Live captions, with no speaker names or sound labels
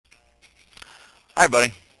Hi,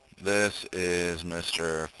 buddy. This is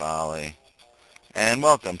Mr. Folly, and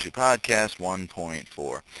welcome to Podcast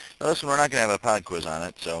 1.4. Now, listen, we're not going to have a pod quiz on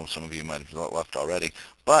it, so some of you might have left already,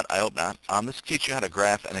 but I hope not. This will teach you how to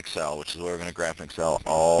graph in Excel, which is what we're going to graph in Excel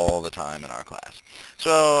all the time in our class.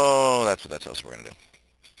 So that's what that tells us we're going to do.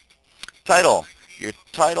 Title. Your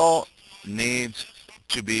title needs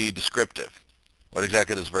to be descriptive. What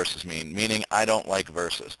exactly does versus mean? Meaning I don't like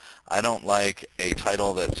versus. I don't like a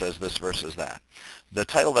title that says this versus that. The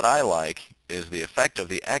title that I like is the effect of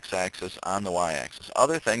the x-axis on the y-axis.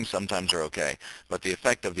 Other things sometimes are okay, but the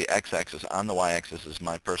effect of the x-axis on the y-axis is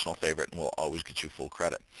my personal favorite and will always get you full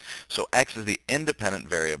credit. So x is the independent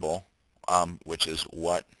variable, which is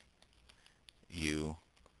what you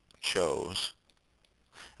chose,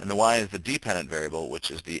 and the y is the dependent variable,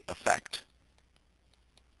 which is the effect,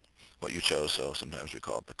 what you chose, so sometimes we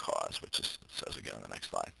call it the cause, which is, it says again on the next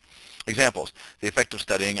slide. Examples: the effect of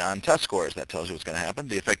studying on test scores, that tells you what's going to happen.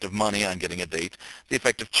 The effect of money on getting a date. The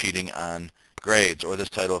effect of cheating on grades. Or this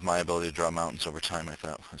title of my ability to draw mountains over time I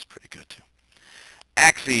thought was pretty good too.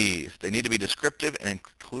 Axes, they need to be descriptive and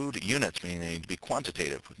include units, meaning they need to be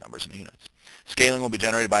quantitative with numbers and units. Scaling will be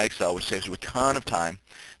generated by Excel, which saves you a ton of time.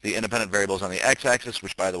 The independent variables on the x-axis,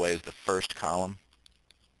 which by the way is the first column,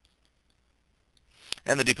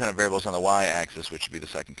 and the dependent variable is on the y-axis, which would be the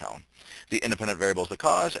second column. The independent variable is the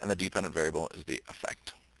cause, and the dependent variable is the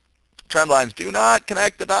effect. Trend lines: do not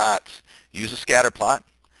connect the dots. Use a scatter plot.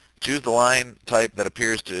 Choose the line type that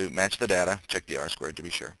appears to match the data. Check the R-squared to be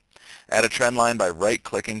sure. Add a trend line by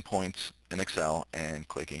right-clicking points in Excel and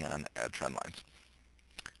clicking on Add Trend Lines.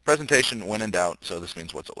 Presentation: when in doubt, so this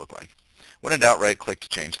means what's it look like. When in doubt, right-click to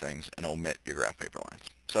change things and omit your graph paper lines.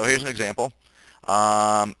 So here's an example.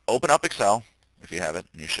 Open up Excel, if you have it,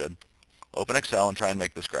 and you should. Open Excel and try and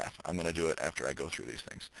make this graph. I'm going to do it after I go through these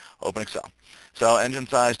things. Open Excel. So engine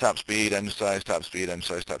size, top speed, engine size, top speed, engine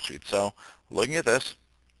size, top speed. So looking at this,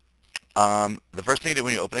 the first thing you do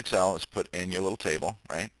when you open Excel is put in your little table,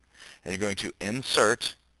 right? And you're going to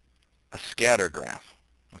insert a scatter graph,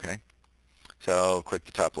 okay? So click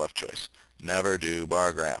the top left choice. Never do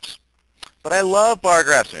bar graphs. But I love bar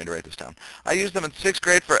graphs. I need to write this down. I use them in 6th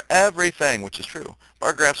grade for everything, which is true.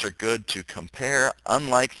 Bar graphs are good to compare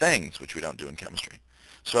unlike things, which we don't do in chemistry.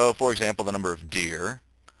 So, for example, the number of deer,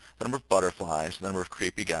 the number of butterflies, the number of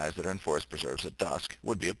creepy guys that are in forest preserves at dusk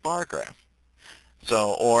would be a bar graph.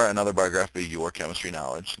 So, or another bar graph would be your chemistry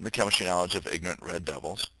knowledge, the chemistry knowledge of ignorant red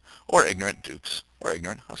devils, or ignorant dukes, or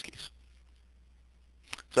ignorant huskies.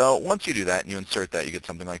 So once you do that and you insert that, you get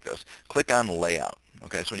something like this. Click on Layout.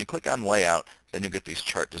 Okay, so when you click on Layout, then you'll get these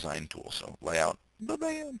chart design tools. So Layout,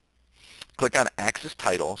 ba-bam. Click on Axis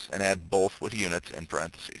Titles and add both with units in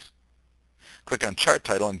parentheses. Click on Chart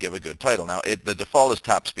Title and give a good title. Now, the default is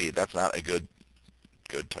top speed. That's not a good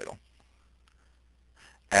title.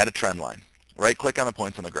 Add a trend line. Right-click on the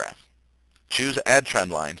points on the graph. Choose Add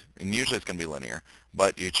Trend Line, and usually it's going to be linear,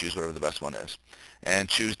 but you choose whatever the best one is. And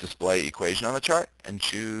choose Display Equation on the chart, and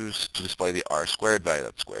choose to display the R-squared value.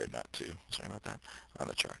 That's squared, not 2. Sorry about that. On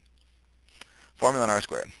the chart. Formula on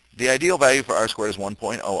R-squared. The ideal value for R-squared is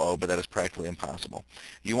 1.00, but that is practically impossible.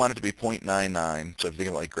 You want it to be 0.99, so if you think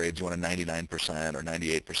of like grades, you want a 99% or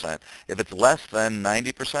 98%. If it's less than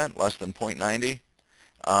 90%, less than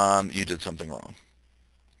 0.90, you did something wrong.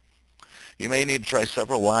 You may need to try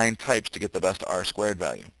several line types to get the best R-squared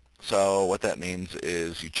value. So what that means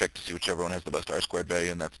is you check to see whichever one has the best R-squared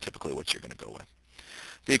value, and that's typically what you're going to go with.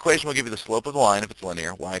 The equation will give you the slope of the line if it's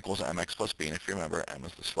linear, y equals mx plus b, and if you remember, m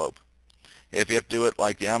is the slope. If you have to do it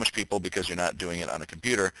like the Amish people because you're not doing it on a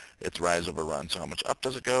computer, it's rise over run. So how much up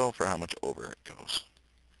does it go for how much over it goes.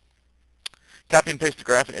 Copy and paste the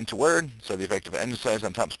graph into Word. So the effect of engine size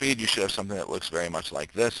on top speed, you should have something that looks very much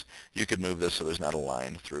like this. You could move this so there's not a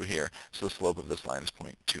line through here. So the slope of this line is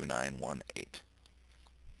 0.2918.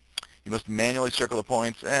 You must manually circle the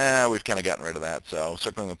points. We've kind of gotten rid of that. So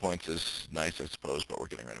circling the points is nice, I suppose, but we're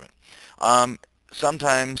getting rid of it.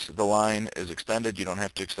 Sometimes the line is extended. You don't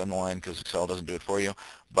have to extend the line because Excel doesn't do it for you,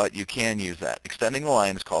 but you can use that. Extending the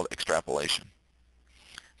line is called extrapolation.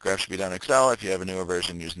 Graph should be done in Excel. If you have a newer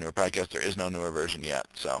version, use newer podcast. There is no newer version yet.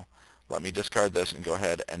 So let me discard this and go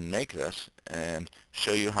ahead and make this and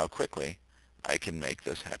show you how quickly I can make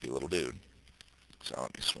this happy little dude. So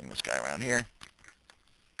let me swing this guy around here.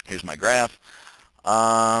 Here's my graph.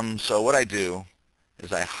 So what I do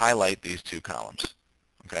is I highlight these two columns.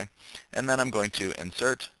 Okay? And then I'm going to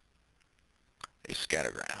insert a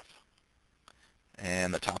scatter graph.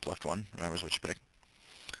 And the top left one, remember, is what you pick.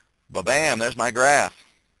 Ba-bam, there's my graph.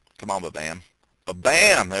 Come on, ba-bam.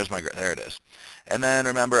 Ba-bam, there's my graph. There it is. And then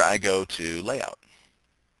remember, I go to Layout.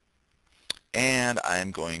 And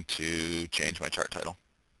I'm going to change my chart title.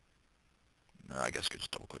 No, I guess I could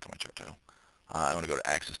just double click on my chart title. I want to go to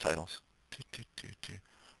axis titles.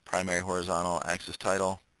 Primary horizontal axis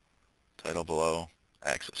title, title below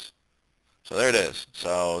axis. So there it is.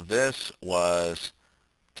 So this was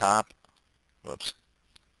top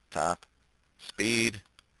speed,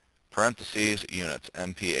 parentheses, units,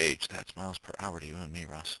 mph. That's miles per hour to you and me,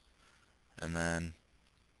 Russ. And then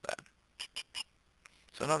that.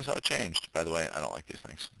 So notice how it changed. By the way, I don't like these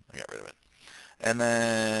things. I got rid of it. And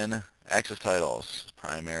then axis titles,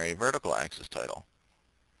 primary vertical axis title.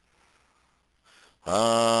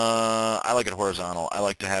 I like it horizontal. I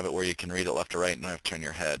like to have it where you can read it left to right and not have to turn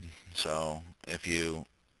your head. So if you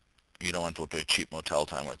don't want to look at a cheap motel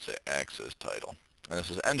time, let's say axis title. And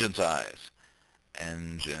this is engine size.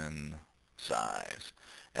 Engine size.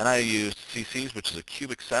 And I used cc's, which is a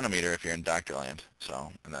cubic centimeter if you're in doctor land.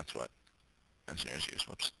 So, and that's what engineers use.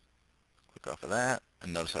 Whoops. Click off of that,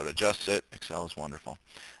 and notice how to adjust it. Excel is wonderful.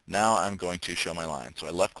 Now I'm going to show my line. So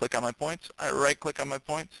I left click on my points, I right click on my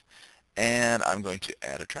points, and I'm going to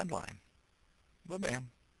add a trend line. Ba-bam.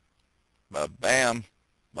 Ba-bam.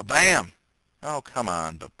 Ba-bam. Oh, come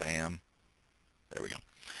on, ba-bam. There we go.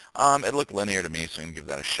 It looked linear to me, so I'm going to give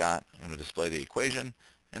that a shot. I'm going to display the equation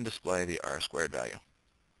and display the r squared value.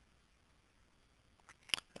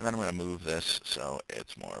 And then I'm going to move this so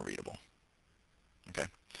it's more readable. Okay.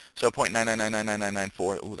 So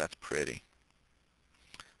 0.9999994, ooh, that's pretty.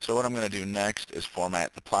 So what I'm going to do next is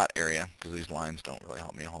format the plot area, because these lines don't really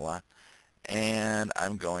help me a whole lot. And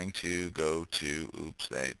I'm going to go to, oops,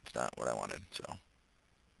 that's not what I wanted, so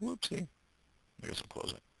whoopsie. I guess I'll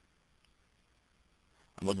close it.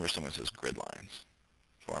 I'm looking for something that says grid lines.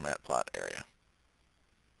 Format plot area.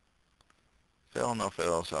 Fill, no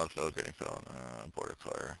fill, solid fill, grading fill, border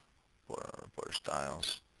color, border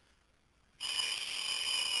styles,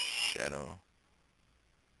 shadow,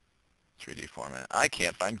 3D format. I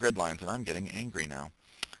can't find grid lines, and I'm getting angry now.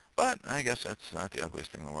 But I guess that's not the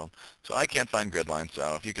ugliest thing in the world. So I can't find grid lines,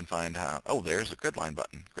 so if you can find how... Oh, there's the grid line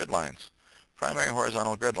button. Grid lines. Primary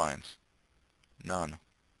horizontal grid lines. None.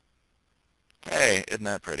 Hey, isn't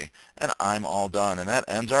that pretty? And I'm all done, and that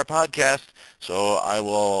ends our podcast. So I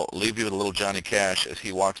will leave you with a little Johnny Cash as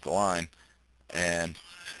he walks the line, and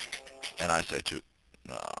I say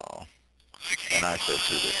no, and I say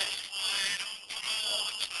toodles,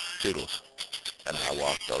 toodles, and I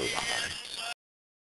walk the line.